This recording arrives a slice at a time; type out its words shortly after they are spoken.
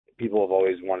people have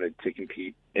always wanted to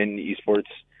compete in esports,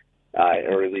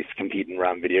 or at least compete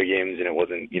around video games, and it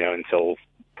wasn't, until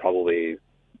probably,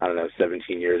 I don't know,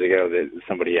 17 years ago that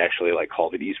somebody actually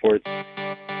called it esports.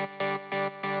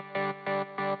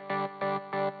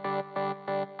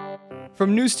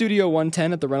 From News Studio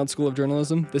 110 at the Reynolds School of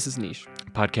Journalism, this is Niche,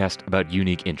 a podcast about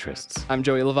unique interests. I'm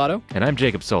Joey Lovato. And I'm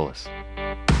Jacob Solis.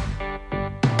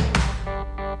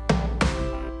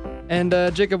 And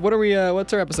Jacob,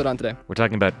 what's our episode on today? We're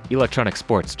talking about electronic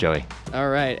sports, Joey. All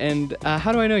right, and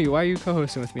how do I know you? Why are you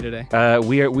co-hosting with me today?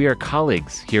 We are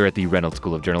colleagues here at the Reynolds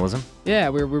School of Journalism. Yeah,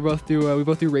 we both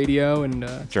do radio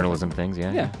and journalism things.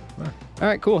 Yeah. All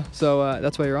right, cool. So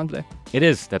that's why you're on today. It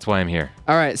is. That's why I'm here.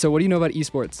 All right. So what do you know about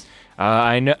esports?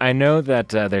 I know that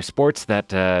they're sports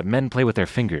that men play with their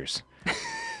fingers.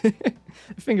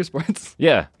 Finger sports.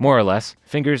 Yeah, more or less.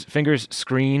 Fingers,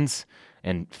 screens,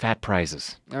 and fat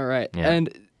prizes. All right. Yeah.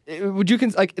 And would you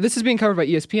this is being covered by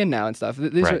ESPN now and stuff.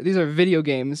 These are video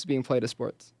games being played as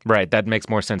sports. Right. That makes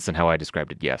more sense than how I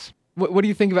described it. Yes. What do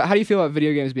you think about? How do you feel about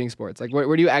video games being sports?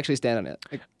 Where do you actually stand on it?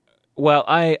 Well,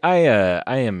 I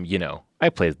am, I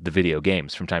play the video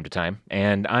games from time to time,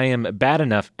 and I am bad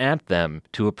enough at them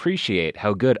to appreciate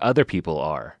how good other people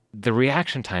are. The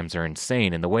reaction times are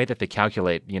insane, and the way that they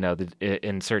calculate,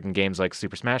 in certain games like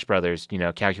Super Smash Brothers,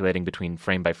 calculating between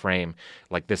frame by frame,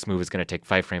 like this move is going to take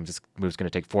 5 frames, this move is going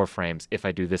to take 4 frames. If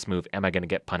I do this move, am I going to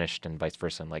get punished, and vice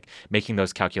versa? And making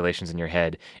those calculations in your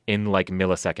head in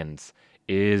milliseconds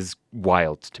is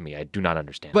wild to me. I do not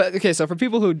understand. But okay, so for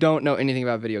people who don't know anything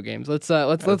about video games, let's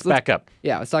back up.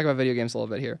 Yeah, let's talk about video games a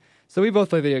little bit here. So we both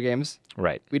play video games.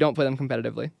 Right. We don't play them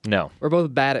competitively. No. We're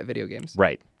both bad at video games.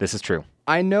 Right. This is true.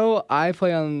 I know I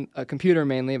play on a computer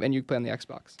mainly, and you play on the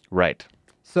Xbox. Right.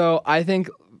 So I think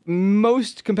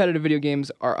most competitive video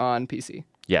games are on PC.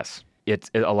 Yes.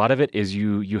 A lot of it is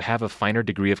you have a finer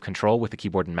degree of control with a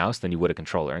keyboard and mouse than you would a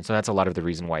controller. And so that's a lot of the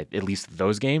reason why at least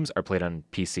those games are played on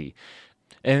PC.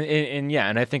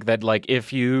 And I think that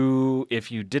if you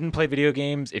didn't play video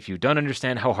games, if you don't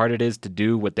understand how hard it is to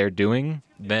do what they're doing,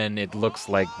 then it looks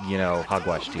like,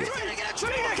 hogwash to you. A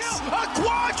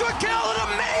quadra kill,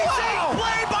 an amazing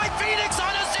play by Phoenix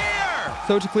on us here!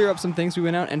 So to clear up some things, we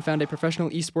went out and found a professional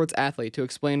esports athlete to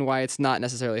explain why it's not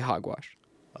necessarily hogwash.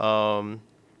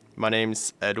 My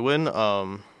name's Edwin.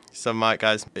 So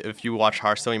guys, if you watch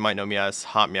Hearthstone, you might know me as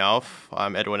Hot Meowth.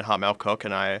 I'm Edwin Hot Meowth Cook,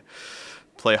 and I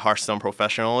play Hearthstone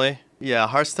professionally. Yeah,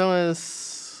 Hearthstone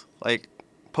is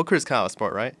poker is kind of a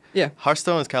sport, right? Yeah.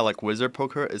 Hearthstone is kind of like wizard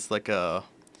poker. It's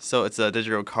it's a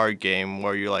digital card game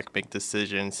where you make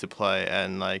decisions to play,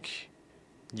 and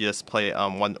you just play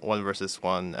one versus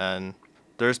one. And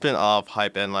there's been a lot of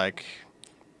hype and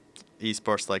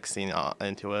esports scene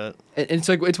into it.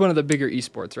 It's one of the bigger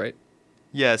esports, right?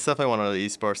 Yeah, it's definitely one of the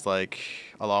esports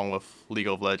along with League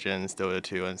of Legends, Dota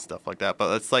 2, and stuff like that.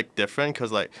 But it's different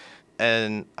because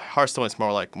and Hearthstone is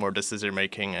more decision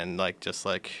making and it's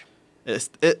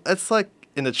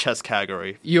in the chess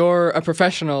category. You're a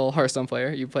professional Hearthstone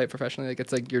player. You play it professionally.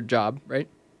 It's your job, right?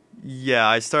 Yeah,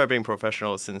 I started being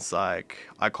professional since I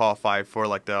qualified for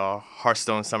the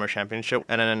Hearthstone Summer Championship,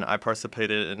 and then I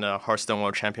participated in the Hearthstone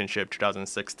World Championship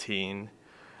 2016,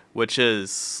 which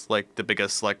is the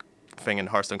biggest thing in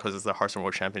Hearthstone because it's the Hearthstone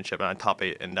World Championship, and I top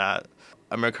 8 in that.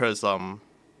 America's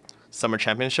Summer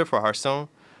Championship for Hearthstone.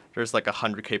 There's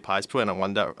 100K prize pool, and I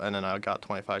won that, and then I got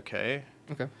 25K.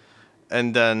 Okay.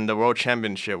 And then the World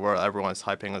Championship, where everyone's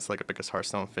hyping, it's the biggest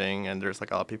Hearthstone thing, and there's a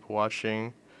lot of people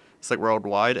watching. It's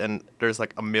worldwide, and there's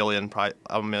a million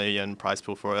prize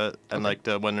pool for it, and okay.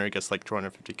 The winner gets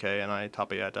 250K, and I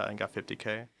top 8 at that and got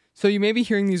 50K. So you may be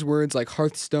hearing these words like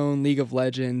Hearthstone, League of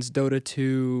Legends, Dota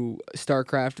 2,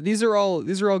 StarCraft. These are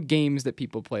all games that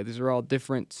people play. These are all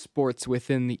different sports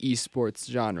within the esports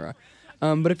genre.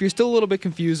 But if you're still a little bit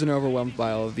confused and overwhelmed by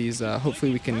all of these,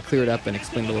 hopefully we can clear it up and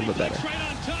explain it a little bit better.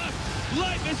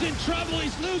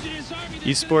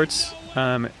 Esports,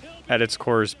 at its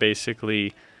core, is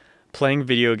basically playing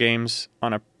video games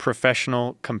on a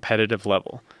professional, competitive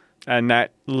level. And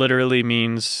that literally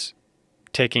means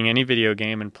taking any video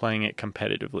game and playing it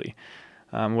competitively.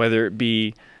 Whether it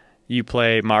be you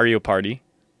play Mario Party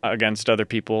against other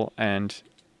people and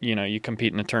you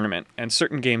compete in a tournament. And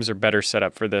certain games are better set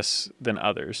up for this than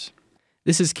others.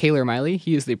 This is Kaylor Miley.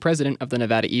 He is the president of the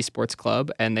Nevada Esports Club,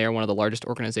 and they are one of the largest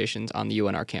organizations on the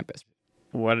UNR campus.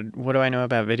 What do I know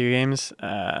about video games?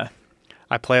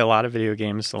 I play a lot of video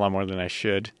games, a lot more than I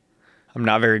should. I'm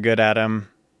not very good at them,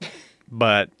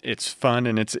 but it's fun,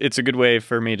 and it's a good way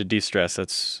for me to de-stress.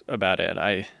 That's about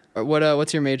it.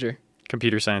 What's your major?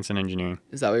 Computer science and engineering.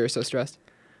 Is that why you're so stressed?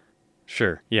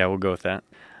 Sure. Yeah, we'll go with that.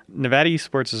 Nevada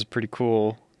Esports is a pretty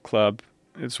cool club.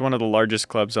 It's one of the largest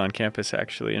clubs on campus,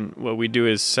 actually. And what we do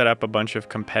is set up a bunch of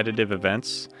competitive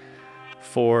events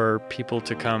for people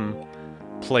to come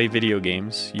play video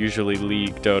games, usually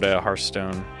League, Dota,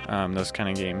 Hearthstone, those kind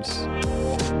of games.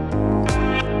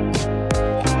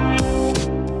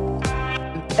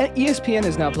 ESPN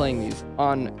is now playing these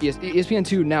on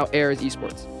ESPN2 now airs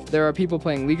esports. There are people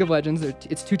playing League of Legends.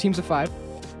 It's 2 teams of 5,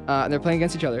 and they're playing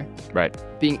against each other. Right.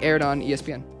 Being aired on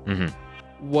ESPN.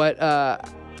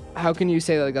 Mm-hmm. How can you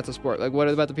say that, like, that's a sport? Like, what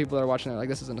about the people that are watching it? Like,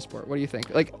 this isn't a sport. What do you think?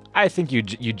 Like, I think you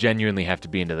genuinely have to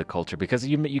be into the culture, because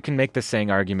you can make the same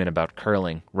argument about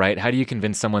curling, right? How do you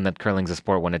convince someone that curling's a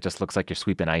sport when it just looks like you're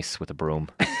sweeping ice with a broom?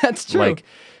 That's true. Like,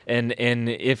 and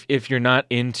if you're not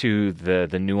into the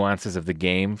nuances of the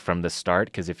game from the start,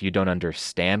 because if you don't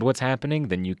understand what's happening,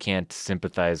 then you can't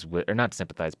sympathize with, or not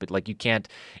sympathize, but like you can't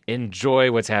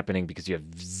enjoy what's happening because you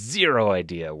have zero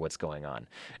idea what's going on.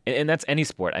 And that's any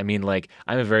sport. I mean, like,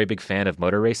 I'm a very big fan of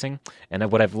motor racing,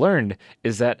 and what I've learned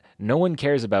is that no one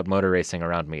cares about motor racing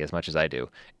around me as much as I do.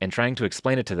 And trying to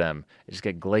explain it to them, I just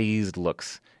get glazed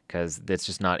looks, because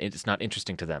it's not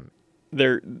interesting to them.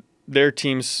 Their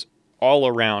teams all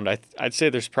around, I'd say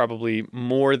there's probably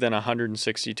more than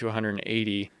 160 to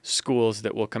 180 schools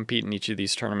that will compete in each of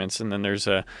these tournaments. And then there's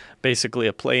basically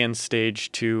a play-in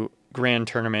stage to grand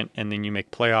tournament, and then you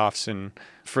make playoffs. And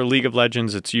for League of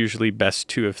Legends, it's usually best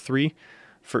 2 of 3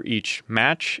 for each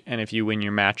match. And if you win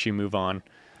your match, you move on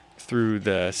through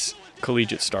the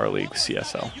Collegiate Star League,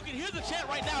 CSL. You can hear the chant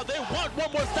right now. They want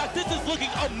one more stock. This is looking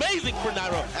amazing for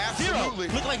Nairo. Absolutely.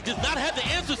 Zero look like does not have the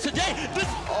answers today.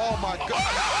 Oh my God.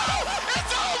 Oh,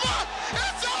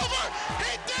 it's over!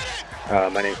 He did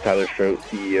it! My name is Tyler Stroh,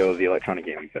 CEO of the Electronic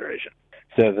Gaming Federation.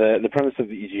 So the premise of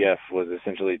the EGF was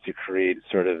essentially to create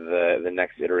sort of the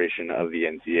next iteration of the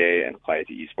NCAA and apply it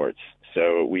to esports.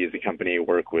 So we as a company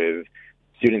work with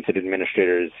students and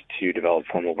administrators to develop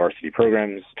formal varsity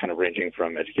programs, kind of ranging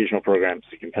from educational programs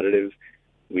to competitive.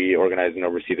 We organize and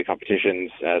oversee the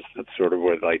competitions. That's sort of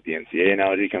where like the NCAA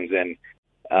analogy comes in.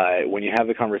 When you have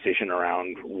the conversation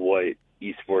around what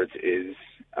esports is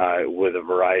with a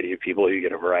variety of people, you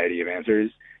get a variety of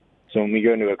answers. So when we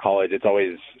go into a college, it's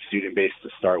always student-based to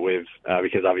start with,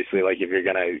 because obviously, like, if you're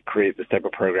going to create this type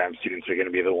of program, students are going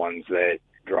to be the ones that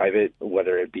drive it,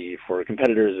 whether it be for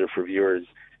competitors or for viewers.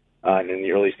 And in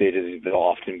the early stages, they'll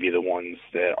often be the ones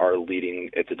that are leading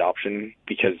its adoption,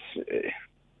 because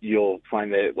you'll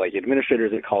find that, like,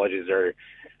 administrators at colleges are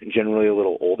generally a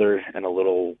little older and a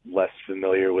little less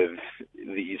familiar with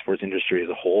the esports industry as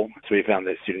a whole. So we found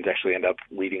that students actually end up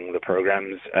leading the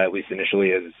programs, at least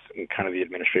initially, as kind of the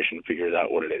administration figures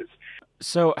out what it is.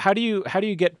 So how do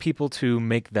you get people to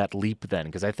make that leap then?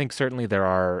 Because I think certainly there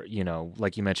are,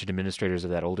 like you mentioned, administrators of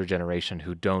that older generation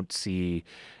who don't see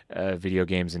video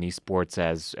games and esports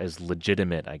as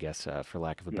legitimate, I guess, for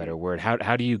lack of a better word.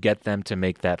 How do you get them to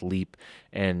make that leap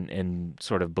and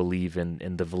sort of believe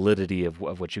in the validity of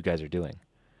what you guys are doing?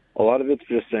 A lot of it's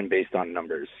just been based on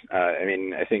numbers.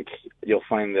 I think you'll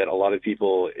find that a lot of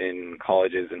people in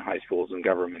colleges and high schools and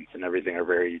governments and everything are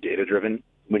very data-driven.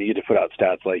 When you get to put out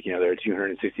stats like, there are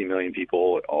 260 million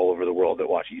people all over the world that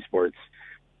watch esports,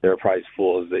 there are prize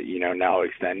pools that, now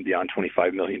extend beyond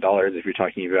 $25 million if you're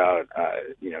talking about,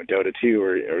 Dota 2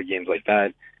 or games like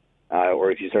that.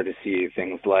 Or if you start to see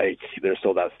things like there's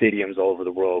sold-out stadiums all over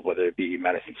the world, whether it be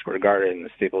Madison Square Garden, the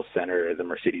Staples Center, the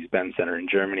Mercedes-Benz Center in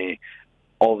Germany.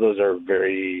 All of those are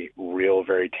very real,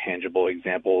 very tangible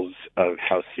examples of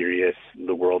how serious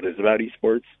the world is about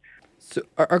esports. So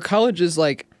are colleges,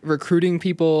 like, recruiting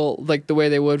people like the way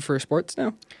they would for sports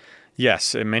now?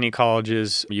 Yes, in many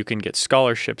colleges, you can get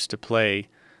scholarships to play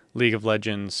League of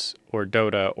Legends or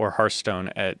Dota or Hearthstone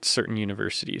at certain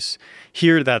universities.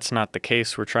 Here, that's not the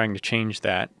case. We're trying to change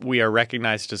that. We are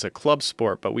recognized as a club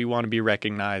sport, but we want to be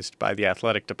recognized by the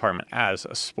athletic department as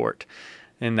a sport.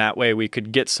 And that way we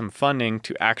could get some funding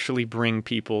to actually bring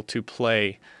people to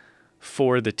play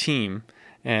for the team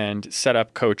and set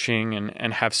up coaching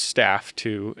and have staff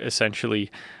to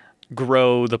essentially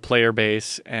grow the player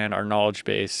base and our knowledge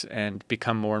base and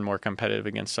become more and more competitive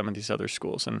against some of these other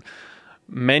schools. And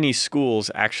many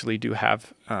schools actually do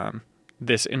have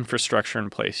this infrastructure in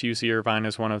place. UC Irvine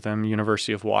is one of them.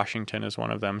 University of Washington is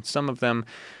one of them. Some of them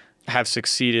have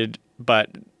succeeded, but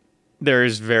there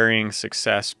is varying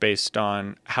success based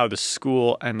on how the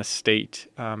school and the state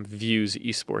views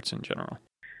esports in general.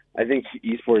 I think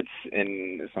esports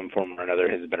in some form or another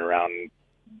has been around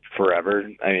forever.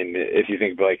 I mean, if you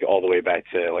think like all the way back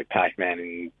to like Pac-Man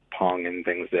and Pong and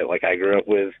things that like I grew up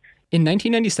with. In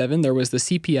 1997, there was the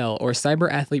CPL, or Cyber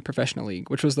Athlete Professional League,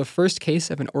 which was the first case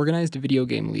of an organized video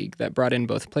game league that brought in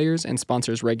both players and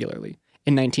sponsors regularly.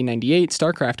 In 1998,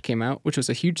 StarCraft came out, which was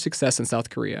a huge success in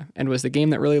South Korea, and was the game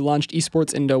that really launched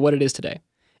esports into what it is today.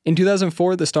 In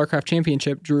 2004, the StarCraft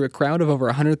Championship drew a crowd of over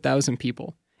 100,000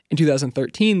 people. In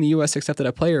 2013, the U.S. accepted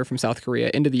a player from South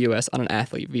Korea into the U.S. on an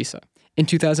athlete visa. In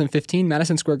 2015,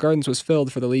 Madison Square Gardens was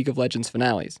filled for the League of Legends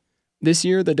finales. This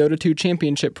year, the Dota 2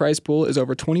 Championship prize pool is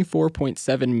over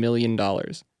 $24.7 million.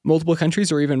 Multiple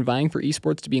countries are even vying for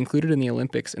esports to be included in the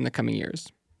Olympics in the coming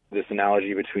years. This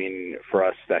analogy between, for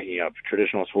us, stacking up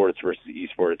traditional sports versus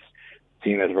esports,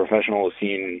 seeing that the professional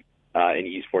scene in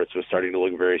esports was starting to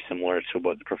look very similar to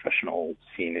what the professional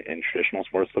scene in traditional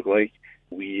sports looked like.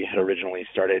 We had originally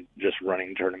started just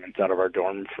running tournaments out of our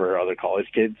dorm for other college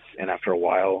kids, and after a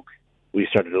while, we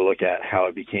started to look at how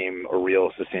it became a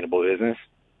real sustainable business.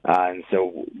 And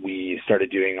so we started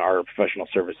doing our professional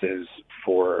services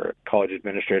for college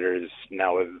administrators,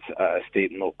 now with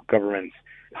state and local governments,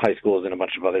 high schools, and a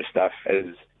bunch of other stuff. As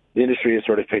the industry has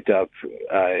sort of picked up,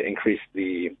 increased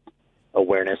the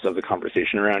awareness of the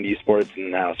conversation around esports, and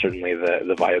now certainly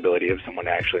the viability of someone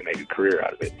to actually make a career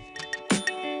out of it.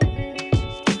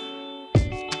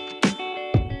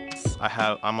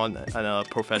 I'm on a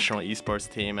professional esports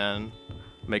team and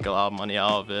make a lot of money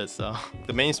out of it. So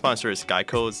the main sponsor is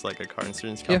Geico. It's like a car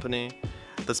insurance company. Yeah.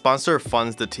 The sponsor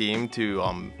funds the team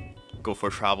to go for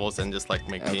travels and just like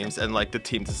make teams, and like the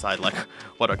team decide like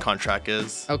what our contract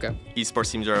is. Okay.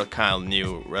 Esports teams are kind of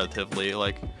new relatively.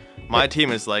 Like my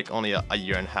team is like only a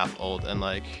year and a half old, and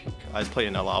like I play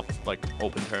in a lot of like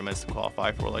open tournaments to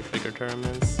qualify for like bigger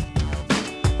tournaments.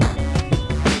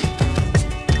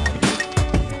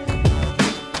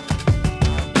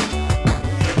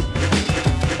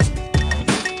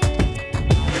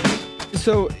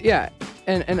 So yeah,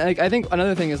 and like, I think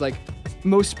another thing is like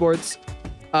most sports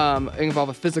involve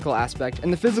a physical aspect,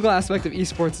 and the physical aspect of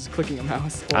esports is clicking a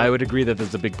mouse. I would agree that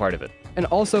that's a big part of it. And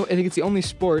also, I think it's the only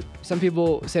sport. Some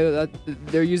people say that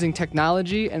they're using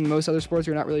technology, and most other sports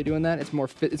you're not really doing that. It's more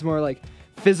it's more like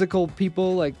physical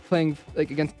people like playing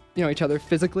like against each other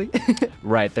physically.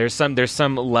 Right. There's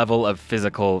some level of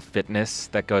physical fitness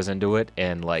that goes into it,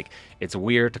 and like it's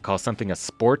weird to call something a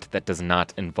sport that does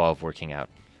not involve working out.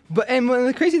 And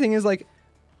the crazy thing is like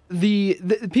the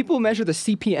people measure the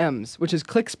CPMs, which is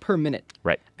clicks per minute.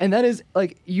 Right. And that is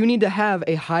like you need to have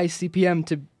a high CPM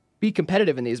to be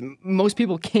competitive in these. Most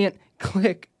people can't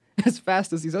click as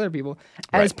fast as these other people,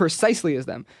 as precisely as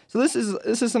them. So this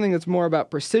is something that's more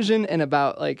about precision and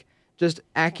about like just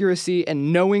accuracy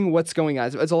and knowing what's going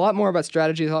on. It's a lot more about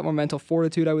strategy, it's a lot more mental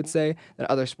fortitude, I would say, than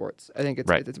other sports. I think it's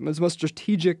the most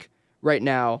strategic right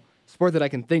now sport that I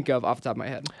can think of off the top of my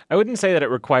head. I wouldn't say that it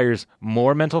requires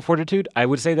more mental fortitude. I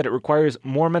would say that it requires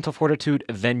more mental fortitude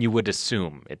than you would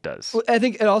assume it does. Well, I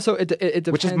think it also it depends.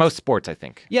 Which is most sports, I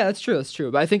think. Yeah, that's true.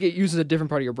 But I think it uses a different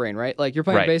part of your brain, right? Like you're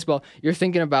playing baseball, you're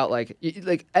thinking about like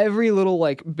every little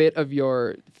like bit of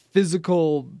your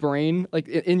physical brain, like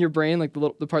in your brain, like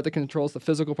the part that controls the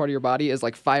physical part of your body is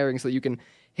like firing so that you can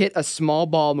hit a small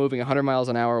ball moving 100 miles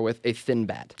an hour with a thin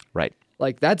bat. Right.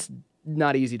 Like that's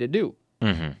not easy to do.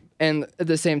 Mm-hmm. And at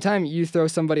the same time, you throw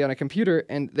somebody on a computer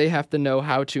and they have to know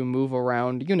how to move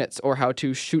around units or how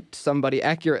to shoot somebody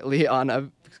accurately on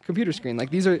a computer screen. Like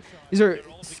these are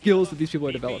skills that these people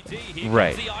are developing.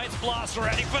 Right. The Ice Blast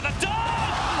ready for the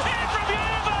dog! In from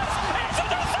Universe! It's a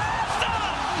disaster!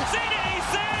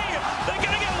 CDEC! They're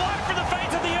going to get wiped from the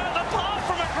face of the earth apart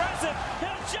from aggressive.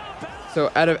 He'll jump out!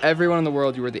 So out of everyone in the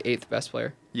world, you were the 8th best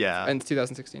player. Yeah. In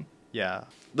 2016. Yeah.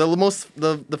 The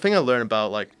thing I learned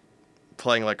about like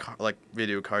playing like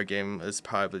video card game is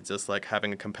probably just like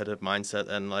having a competitive mindset,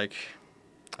 and like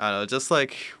I don't know, just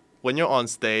like when you're on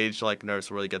stage, like nerves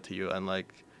really get to you, and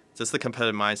like just the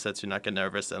competitive mindset to not get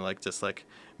nervous and like just like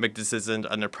make decisions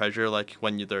under pressure. Like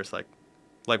when there's like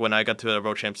when I got to the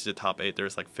World Championship top 8,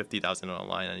 there's like 50,000 on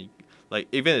the line, and like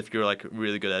even if you're like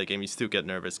really good at a game, you still get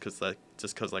nervous because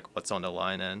like what's on the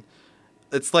line. And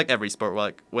it's like every sport,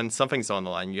 like when something's on the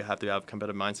line, you have to have a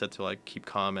competitive mindset to like keep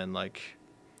calm and like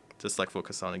just like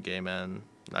focus on the game and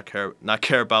not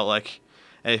care about like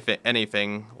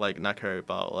anything, like not care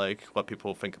about like what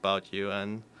people think about you,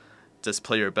 and just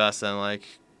play your best. And like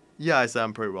I said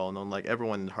I'm pretty well known. Like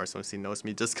everyone in the Hearthstone scene knows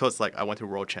me just because like I went to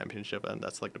World Championship, and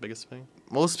that's like the biggest thing.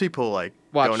 Most people like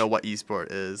don't know what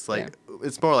esport is. Like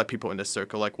it's more like people in the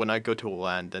circle. Like when I go to a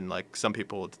LAN, then like some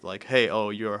people like, hey, oh,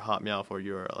 you're Hot Meowth or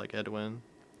you're like Edwin.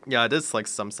 Yeah, I did like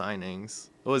some signings.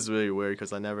 It was really weird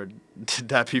because I never did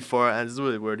that before, and it's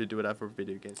really weird to do that for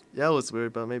video games. Yeah, it was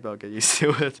weird, but maybe I'll get used to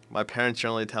it. My parents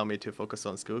generally tell me to focus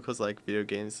on school because like video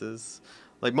games is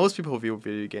like most people view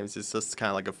video games is just kind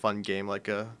of like a fun game, like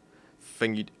a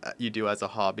thing you do as a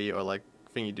hobby or like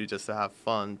thing you do just to have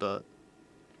fun. But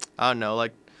I don't know,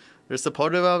 like they're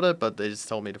supportive of it, but they just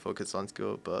told me to focus on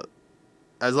school. But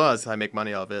as long as I make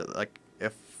money off it, like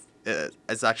if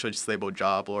it's actually a stable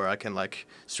job, or I can like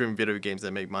stream video games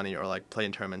and make money, or like play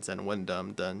in tournaments and win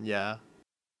them, then yeah.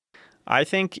 I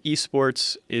think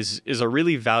esports is a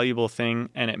really valuable thing,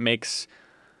 and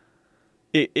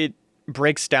it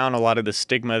breaks down a lot of the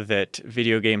stigma that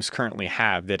video games currently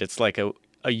have, that it's like a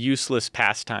useless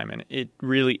pastime, and it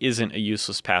really isn't a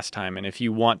useless pastime. And if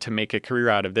you want to make a career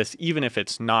out of this, even if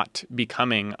it's not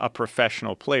becoming a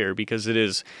professional player, because it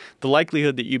is, the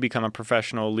likelihood that you become a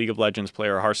professional League of Legends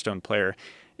player or Hearthstone player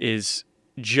is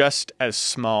just as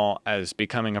small as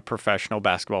becoming a professional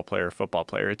basketball player or football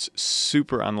player. It's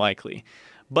super unlikely.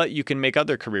 But you can make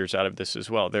other careers out of this as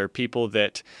well. There are people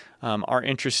that are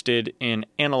interested in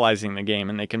analyzing the game,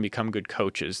 and they can become good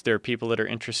coaches. There are people that are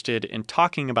interested in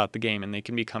talking about the game, and they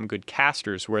can become good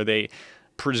casters, where they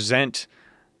present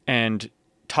and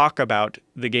talk about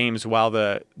the games while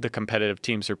the competitive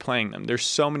teams are playing them. There's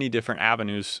so many different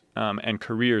avenues and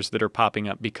careers that are popping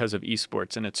up because of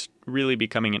esports, and it's really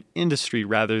becoming an industry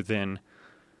rather than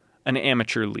an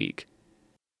amateur league.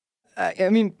 I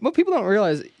mean, what people don't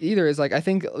realize either is, like, I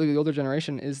think the older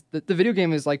generation is that the video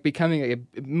game is like becoming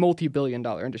a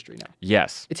multi-billion-dollar industry now.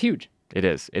 Yes. It's huge. It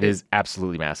is. It is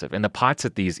absolutely massive. And the pots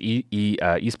at these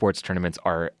esports tournaments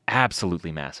are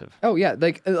absolutely massive. Oh yeah,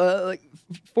 like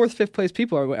fourth, fifth place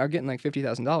people are getting like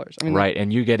 $50,000. I mean, right,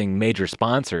 and you're getting major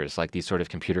sponsors like these sort of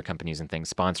computer companies and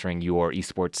things sponsoring your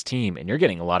esports team, and you're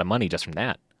getting a lot of money just from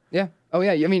that. Yeah. Oh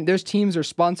yeah. I mean, there's teams or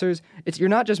sponsors. You're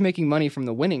not just making money from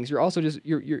the winnings. You're also just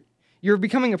you're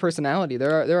becoming a personality.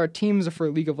 There are teams for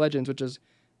League of Legends, which is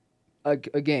a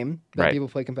game that Right. people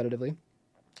play competitively.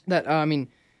 That I mean.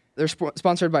 They're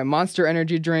sponsored by Monster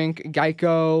Energy Drink,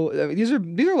 Geico. These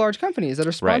are large companies that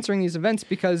are sponsoring these events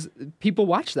because people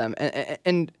watch them,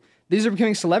 and these are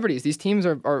becoming celebrities. These teams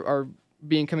are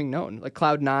becoming known, like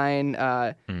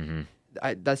Cloud9.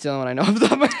 That's the only one I know off the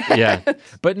top of my head. Yeah,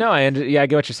 but no, I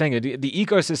get what you're saying. The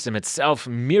ecosystem itself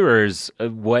mirrors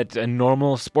what a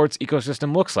normal sports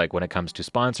ecosystem looks like when it comes to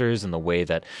sponsors and the way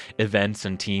that events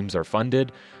and teams are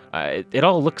funded. It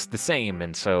all looks the same,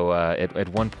 and so at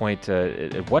what point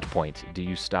do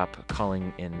you stop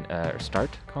calling in or start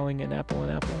calling an apple an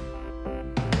apple?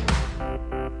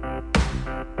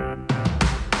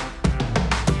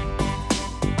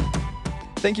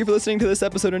 Thank you for listening to this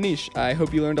episode of Niche. I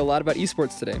hope you learned a lot about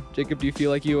esports today. Jacob, do you feel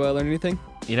like you learned anything?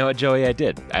 You know what, Joey? I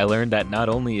did. I learned that not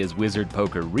only is wizard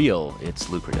poker real, it's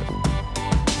lucrative.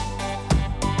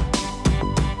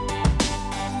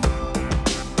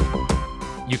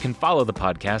 You can follow the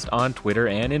podcast on Twitter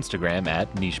and Instagram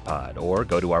at NichePod, or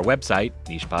go to our website,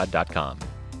 nichepod.com.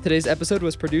 Today's episode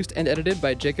was produced and edited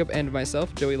by Jacob and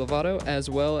myself, Joey Lovato, as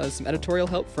well as some editorial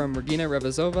help from Regina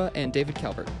Revazova and David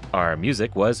Calvert. Our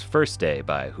music was First Day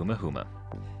by Huma Huma.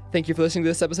 Thank you for listening to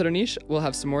this episode of Niche. We'll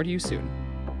have some more to you soon.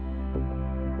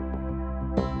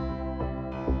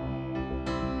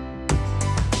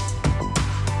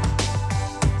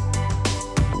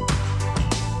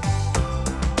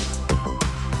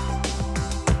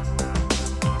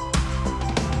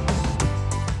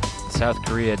 South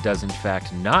Korea does in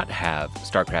fact not have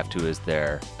StarCraft 2 as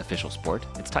their official sport.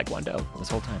 It's Taekwondo this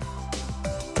whole time.